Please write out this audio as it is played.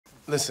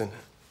Listen,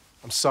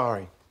 I'm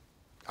sorry.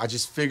 I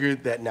just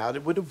figured that now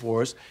that we're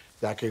divorced,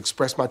 that I could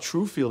express my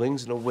true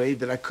feelings in a way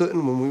that I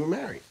couldn't when we were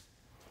married.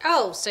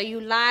 Oh, so you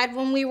lied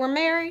when we were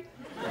married?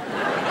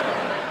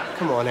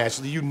 Come on,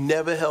 Ashley, you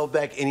never held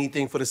back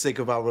anything for the sake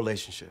of our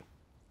relationship.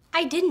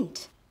 I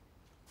didn't.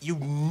 You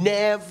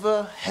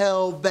never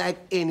held back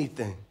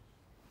anything.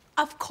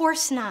 Of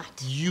course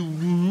not. You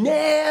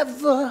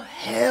never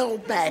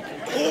held back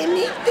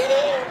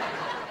anything?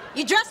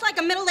 You dress like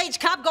a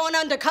middle-aged cop going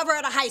undercover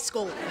at a high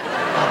school.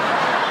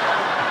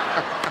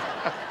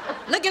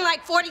 Looking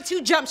like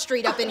 42 Jump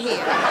Street up in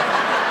here.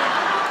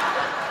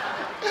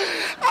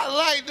 I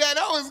like that.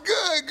 That was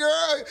good,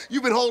 girl.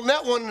 You've been holding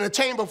that one in the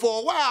chamber for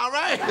a while,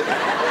 right?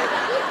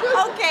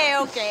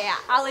 Okay.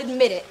 I'll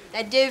admit it.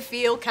 That did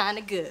feel kind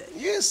of good.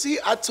 Yeah, see,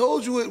 I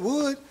told you it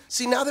would.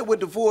 See, now that we're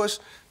divorced,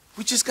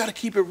 we just gotta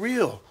keep it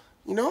real,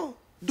 you know?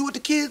 Do what the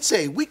kids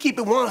say. We keep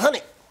it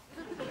 100.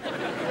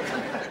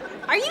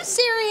 Are you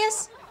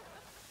serious?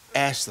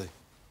 Ashley,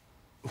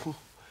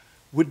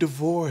 we're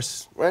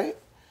divorced, right?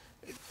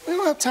 We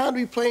don't have time to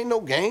be playing no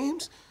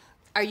games.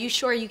 Are you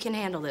sure you can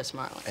handle this,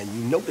 Marlon? And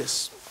you know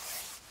this.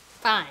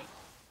 Fine.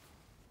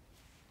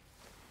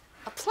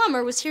 A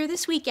plumber was here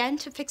this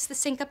weekend to fix the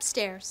sink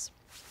upstairs.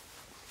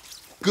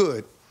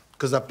 Good,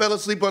 because I fell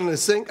asleep under the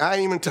sink. I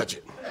didn't even touch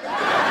it.